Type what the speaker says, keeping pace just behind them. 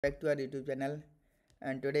Back to our YouTube channel,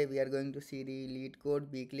 and today we are going to see the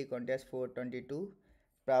Leetcode Weekly Contest 422.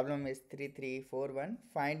 Problem is 3341.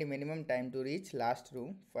 Find minimum time to reach last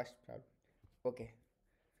room. First problem. Okay.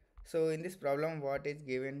 So in this problem, what is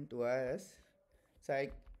given to us? There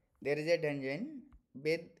is a dungeon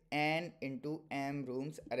with n into m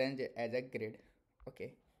rooms arranged as a grid.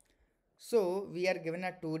 Okay. So we are given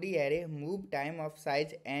a 2D array move time of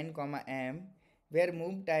size n comma m, where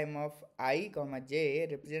move time of I comma j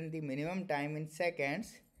represent the minimum time in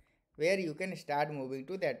seconds where you can start moving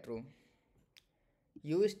to that room.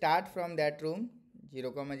 You start from that room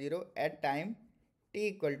 0 comma 0 at time t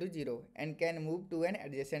equal to 0 and can move to an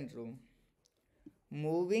adjacent room.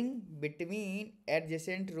 Moving between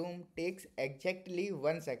adjacent room takes exactly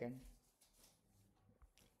 1 second.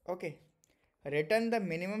 Okay. Return the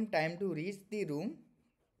minimum time to reach the room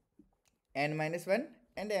n minus 1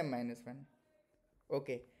 and m minus 1.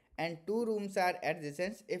 Okay. And two rooms are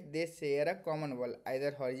adjacent if they share a common wall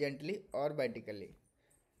either horizontally or vertically.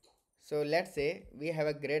 So let's say we have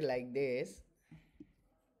a grid like this.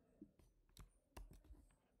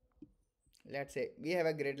 Let's say we have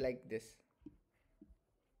a grid like this.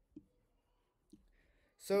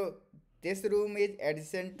 So this room is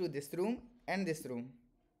adjacent to this room and this room.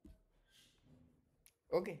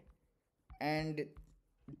 Okay. And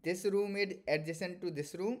this room is adjacent to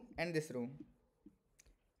this room and this room.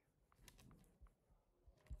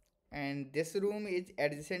 And this room is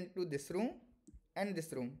adjacent to this room and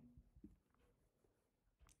this room.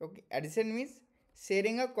 Okay, adjacent means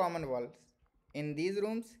sharing a common wall. In these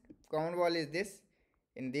rooms, common wall is this.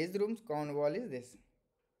 In these rooms, common wall is this.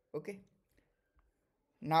 Okay.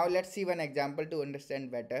 Now let's see one example to understand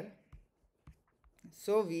better.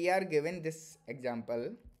 So we are given this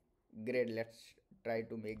example grid. Let's try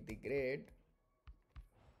to make the grid.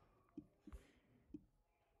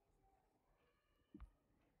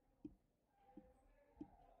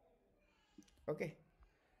 Okay.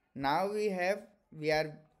 Now we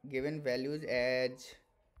are given values as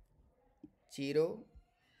 0,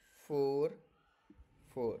 4,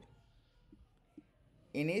 4.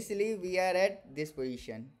 Initially we are at this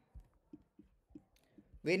position.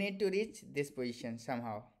 We need to reach this position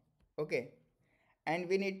somehow. Okay. And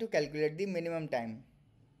we need to calculate the minimum time.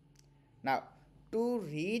 Now to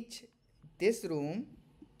reach this room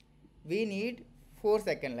we need 4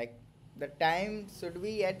 seconds, like the time should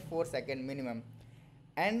be at 4 seconds minimum.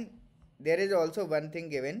 And there is also one thing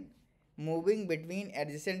given, moving between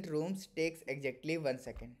adjacent rooms takes exactly 1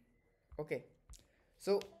 second. Okay,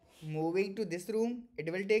 so moving to this room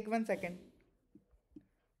it will take 1 second,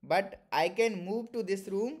 but I can move to this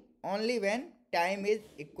room only when time is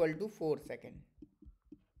equal to 4 seconds.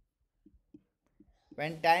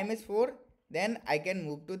 When time is 4, then I can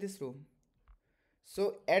move to this room.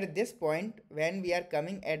 So at this point, when we are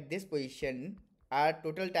coming at this position, our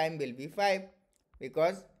total time will be 5,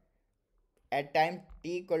 because at time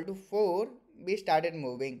t equal to 4, we started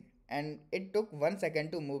moving and it took 1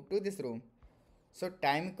 second to move to this room. So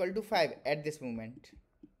time equal to 5 at this moment.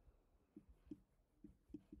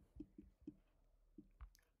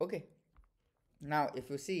 Okay. Now if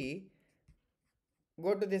you see,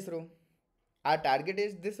 go to this room. Our target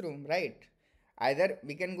is this room, right? Either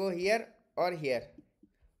we can go here or here.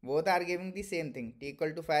 Both are giving the same thing, t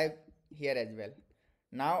equal to 5 here as well.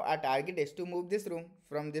 Now our target is to move this room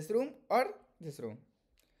from this room or this room.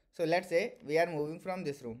 So let's say we are moving from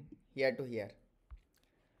this room here to here.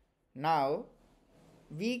 Now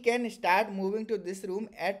we can start moving to this room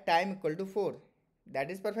at time equal to 4. That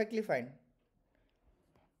is perfectly fine,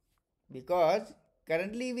 because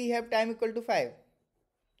currently we have time equal to 5.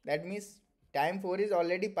 That means time 4 is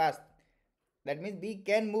already passed. That means we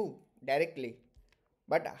can move directly.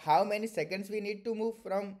 But how many seconds we need to move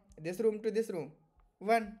from this room to this room?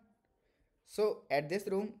 1. So at this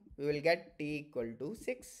room we will get t equal to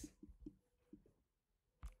 6.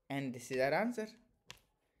 And this is our answer.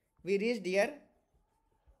 We reached here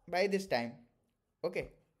by this time. Okay.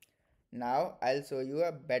 Now I'll show you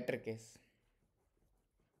a better case.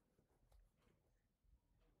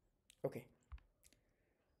 Okay.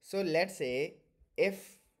 So let's say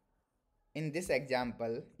if in this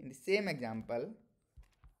example, in the same example,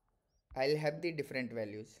 I'll have the different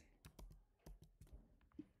values.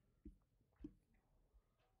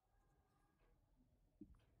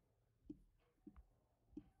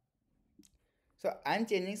 So I'm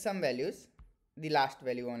changing some values, the last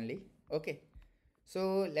value only. Okay.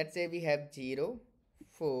 So let's say we have 0,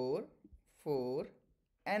 4, 4,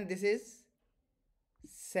 and this is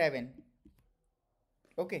 7.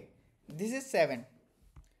 Okay. This is 7.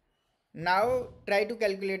 Now try to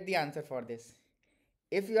calculate the answer for this.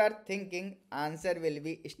 If you are thinking answer will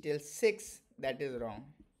be still 6, that is wrong.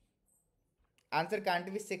 Answer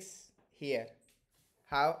can't be 6 here.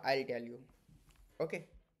 How? I'll tell you. Okay.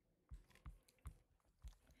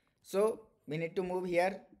 So we need to move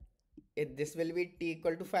here. This will be t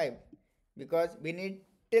equal to 5 because we need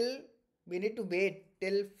to wait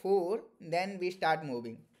till 4, then we start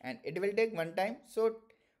moving, and it will take one time. So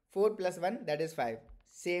 4 plus 1, that is 5.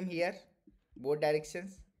 Same here, both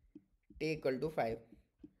directions, t equal to 5.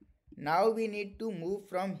 Now we need to move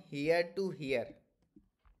from here to here.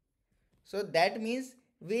 So that means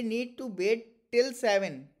we need to wait till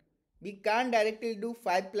 7. We can't directly do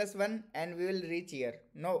 5 plus 1 and we will reach here.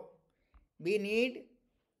 No. We need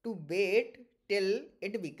to wait till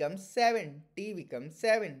it becomes 7. T becomes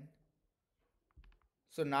 7.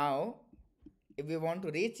 So now if we want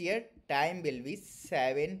to reach here, time will be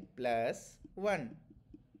 7 plus 1.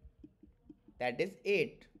 That is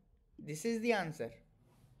 8. This is the answer.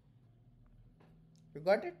 You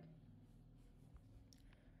got it?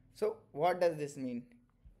 So what does this mean?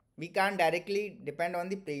 We can't directly depend on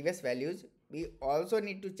the previous values. We also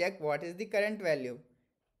need to check what is the current value,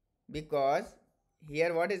 because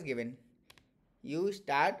here what is given? You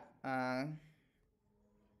start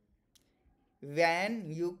when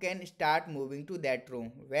you can start moving to that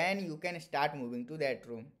room. When you can start moving to that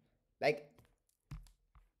room. Like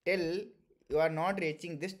till you are not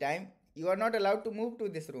reaching this time, you are not allowed to move to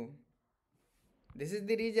this room. This is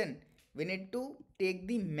the reason we need to take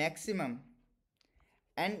the maximum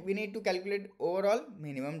and we need to calculate overall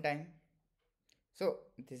minimum time. So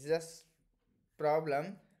this is a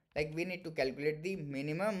problem, like we need to calculate the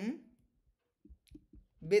minimum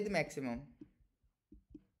with maximum.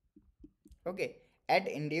 Okay, at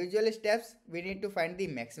individual steps we need to find the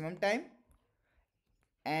maximum time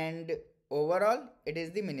and overall it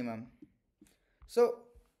is the minimum. So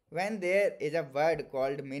when there is a word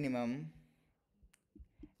called minimum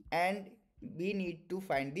and we need to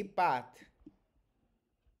find the path,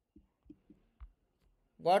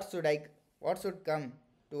 what should come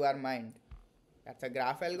to our mind? That's a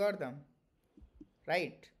graph algorithm,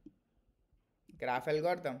 right? Graph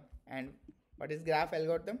algorithm. And what is graph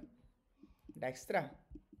algorithm? Dijkstra.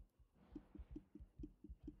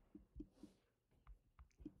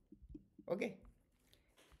 Okay,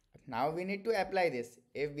 now we need to apply this.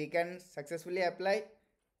 If we can successfully apply,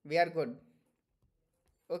 we are good.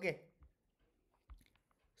 Okay,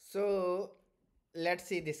 so let's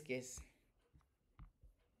see this case.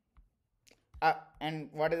 And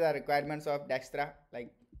what is the requirements of Dijkstra?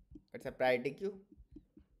 Like it's a priority queue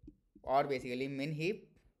or basically min heap.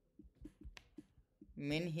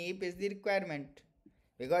 Min heap is the requirement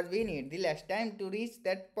because we need the less time to reach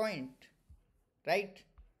that point, right?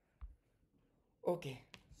 Okay,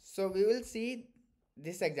 so we will see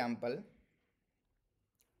this example,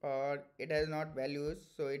 or it has not values,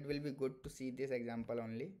 so it will be good to see this example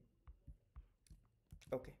only.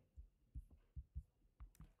 Okay,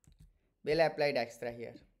 we'll apply Dijkstra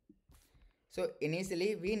here. So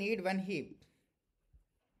initially we need one heap,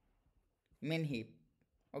 min heap.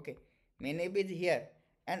 Okay, min heap is here,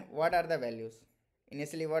 and what are the values?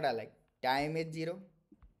 Initially what are like? Time is 0.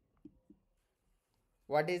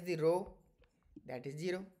 What is the row? That is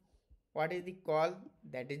 0. What is the call?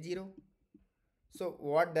 That is 0. So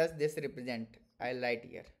what does this represent? I'll write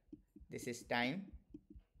here. This is time.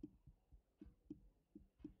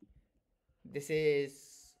 This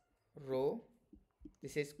is row.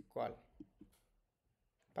 This is call.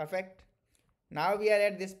 Perfect. Now we are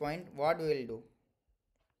at this point. What we will do?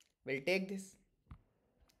 We'll take this.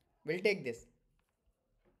 We'll take this.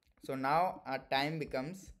 So now our time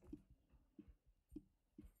becomes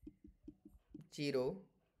 0.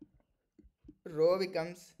 Row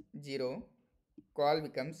becomes 0. Call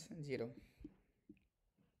becomes 0.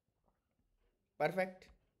 Perfect.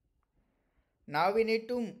 Now we need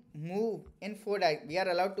to move in 4 directions. We are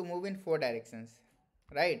allowed to move in 4 directions,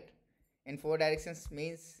 right? In 4 directions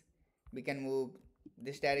means we can move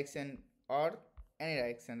this direction or any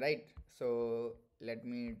direction, right? So let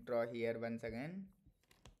me draw here once again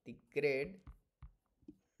the grid.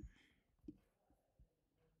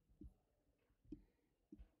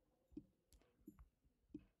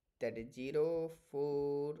 That is 0,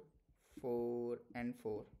 4, 4 and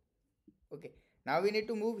 4. Okay, now we need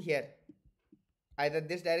to move here, either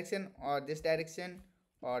this direction or this direction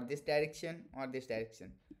or this direction or this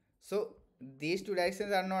direction. So these 2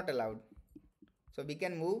 directions are not allowed, so we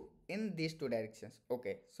can move in these 2 directions.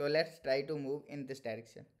 Okay, so let's try to move in this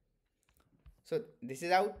direction. So this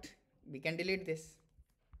is out, we can delete this.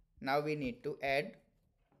 Now we need to add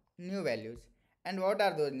new values. And what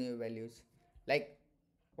are those new values? Like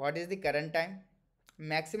what is the current time?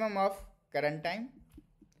 maximum of current time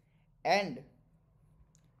and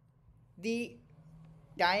the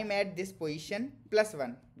time at this position plus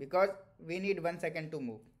 1, because we need 1 second to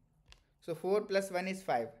move. So 4 plus 1 is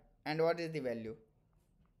 5. And what is the value?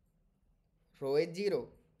 Row is 0,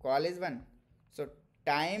 call is 1. So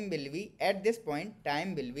time will be, at this point,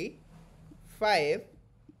 time will be 5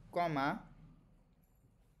 comma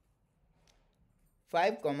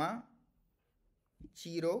 5 comma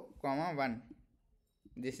 0 comma 1.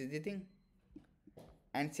 This is the thing.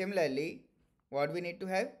 And similarly, what we need to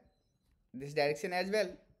have? This direction as well.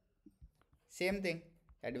 Same thing.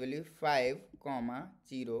 That will be 5 comma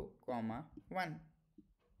 0 comma 1.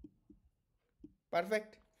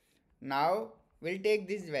 Perfect. Now we'll take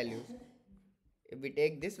these values. If we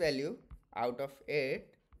take this value out of 8,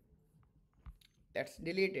 let's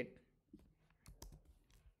delete it.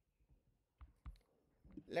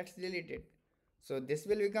 Let's delete it. So this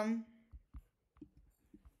will become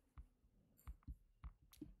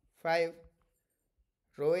 5.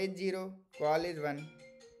 Row is 0, call is 1.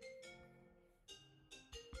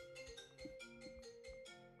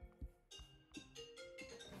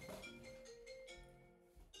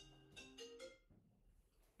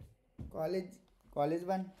 Call is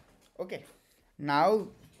 1. Okay. Now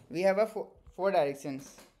we have a four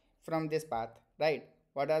directions from this path, right?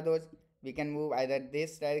 What are those? We can move either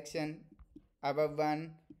this direction, above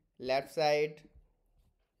 1, left side,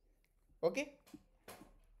 okay,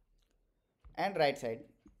 and right side.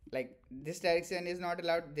 Like this direction is not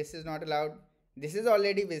allowed, this is not allowed, this is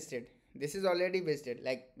already visited, this is already visited.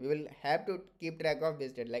 Like we will have to keep track of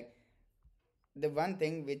visited. Like the one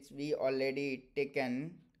thing which we already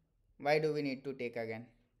taken, why do we need to take again?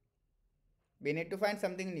 We need to find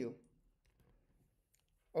something new.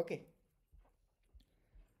 Okay.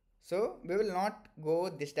 So we will not go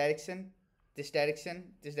this direction, this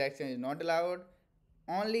direction, this direction is not allowed.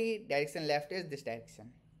 Only direction left is this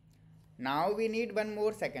direction. Now we need one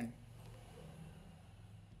more second.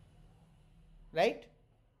 Right?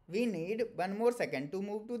 We need one more second to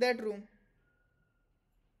move to that room.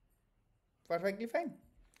 Perfectly fine.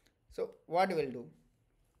 So what we will do?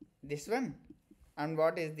 This one. And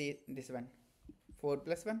what is this one? 4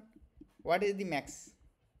 plus 1. What is the max?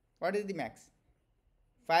 What is the max?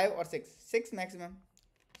 5 or 6? 6 maximum.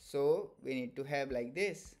 So we need to have like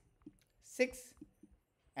this. 6.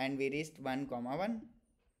 And we reached 1 comma 1.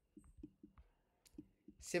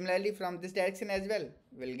 Similarly from this direction as well,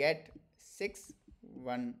 we'll get 6,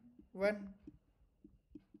 1, 1.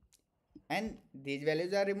 And these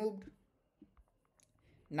values are removed.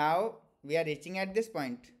 Now we are reaching at this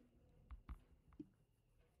point.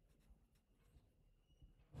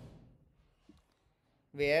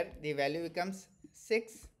 Where the value becomes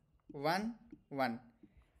 6, 1, 1.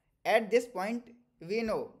 At this point, we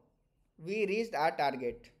know we reached our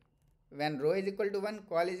target. When row is equal to 1,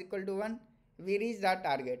 call is equal to 1, we reached our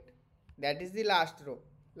target. That is the last row,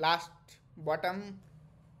 last bottom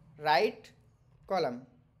right column,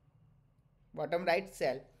 bottom right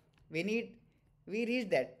cell. We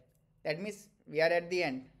reached that. That means we are at the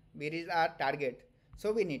end. We reached our target.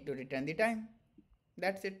 So we need to return the time.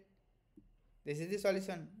 That's it. This is the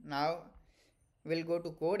solution. Now we'll go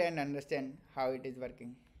to code and understand how it is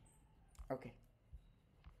working. Okay.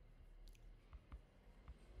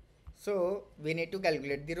 So we need to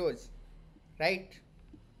calculate the rows, right?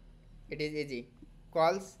 It is easy.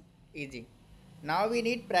 Calls easy. Now we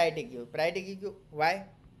need priority queue. Priority queue, why?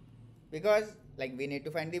 Because like we need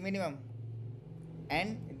to find the minimum.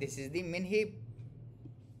 And this is the min heap.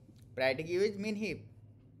 Priority queue is min heap.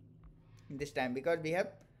 This time because we have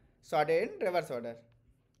sorted in reverse order.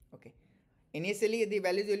 Okay. Initially the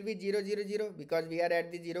values will be 0, 0, 0 because we are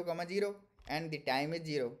at the 0, 0 and the time is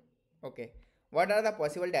 0. Okay. What are the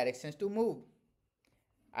possible directions to move?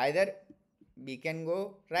 Either we can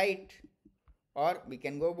go right, or we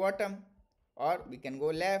can go bottom, or we can go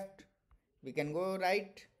left, we can go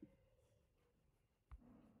right.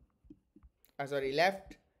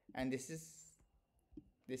 Left, and this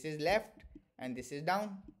is left, and this is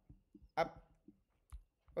down, up.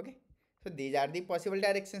 Okay. So these are the possible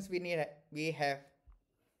directions we have,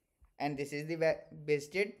 and this is the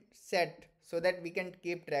wasted set, so that we can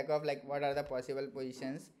keep track of like what are the possible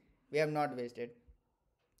positions we have not wasted.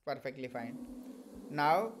 Perfectly fine.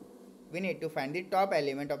 Now we need to find the top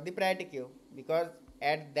element of the priority queue, because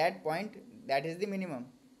at that point that is the minimum,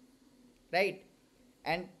 right?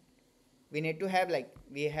 And we need to have like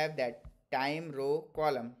we have that time row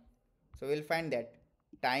column. So we'll find that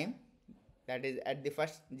time, that is at the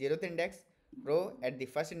first 0th index, row at the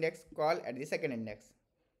first index, call at the second index.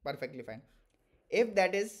 Perfectly fine. If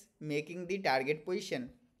that is making the target position,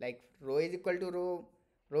 like row is equal to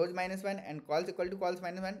rows minus 1 and calls equal to calls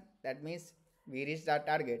minus 1, that means we reached our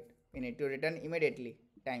target. We need to return immediately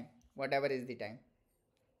time, whatever is the time.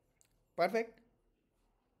 Perfect.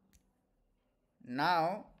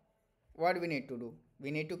 Now what we need to do?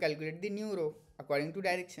 We need to calculate the new row according to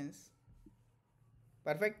directions.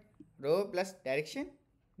 Perfect. Row plus direction,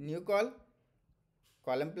 new call,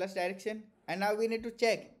 column plus direction, and now we need to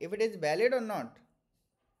check if it is valid or not,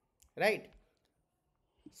 right?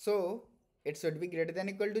 So it should be greater than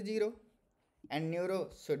equal to 0 and new row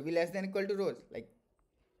should be less than equal to rows. Like,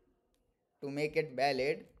 to make it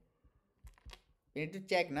valid, we need to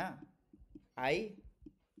check na I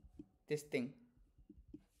this thing.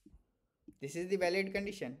 This is the valid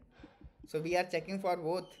condition. So we are checking for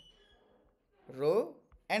both row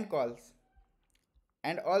and calls.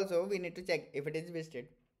 And also we need to check if it is visited.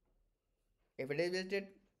 If it is visited,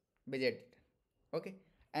 visit it. Okay.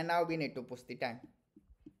 And now we need to push the time.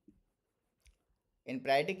 In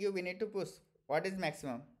priority queue, we need to push what is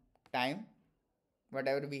maximum time,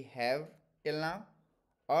 whatever we have till now,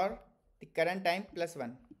 or the current time plus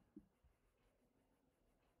 1.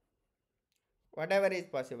 Whatever is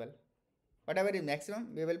possible. Whatever is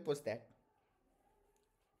maximum, we will push that.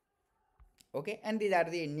 Okay, and these are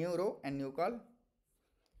the new row and new call.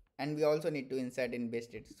 And we also need to insert in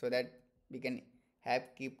basted so that we can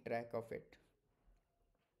keep track of it.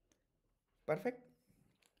 Perfect.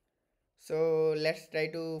 So let's try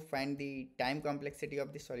to find the time complexity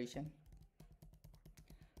of the solution.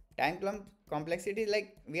 Time complexity is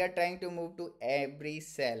like we are trying to move to every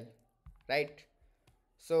cell, right?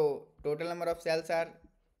 So total number of cells are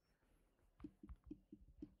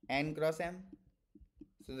n cross m.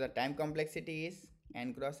 So the time complexity is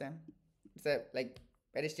n cross m. It's a like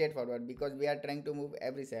very straightforward because we are trying to move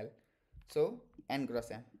every cell. So n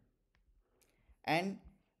cross m. And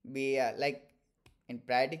we are like in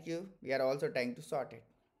priority queue, we are also trying to sort it.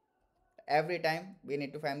 Every time we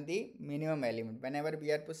need to find the minimum element. Whenever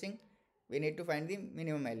we are pushing, we need to find the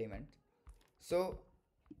minimum element. So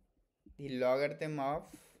the logarithm of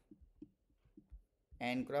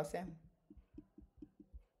n cross m.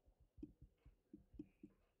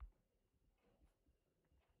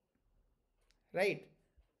 Right?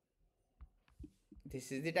 This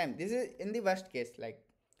is the time. This is in the worst case, like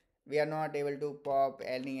we are not able to pop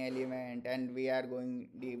any element and we are going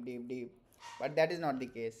deep. But that is not the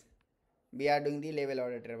case. We are doing the level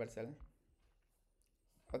order traversal.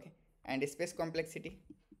 Okay, and space complexity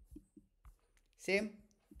same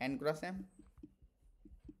n cross m,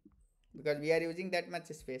 because we are using that much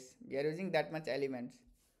space, we are using that much elements.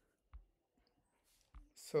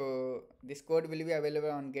 So this code will be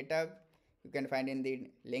available on GitHub. You can find in the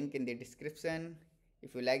link in the description.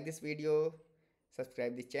 If you like this video,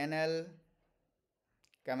 subscribe the channel,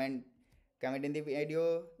 comment in the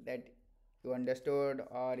video that you understood,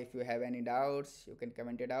 or if you have any doubts you can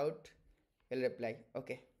comment it out, we'll reply.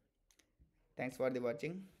 Okay, thanks for the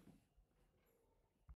watching.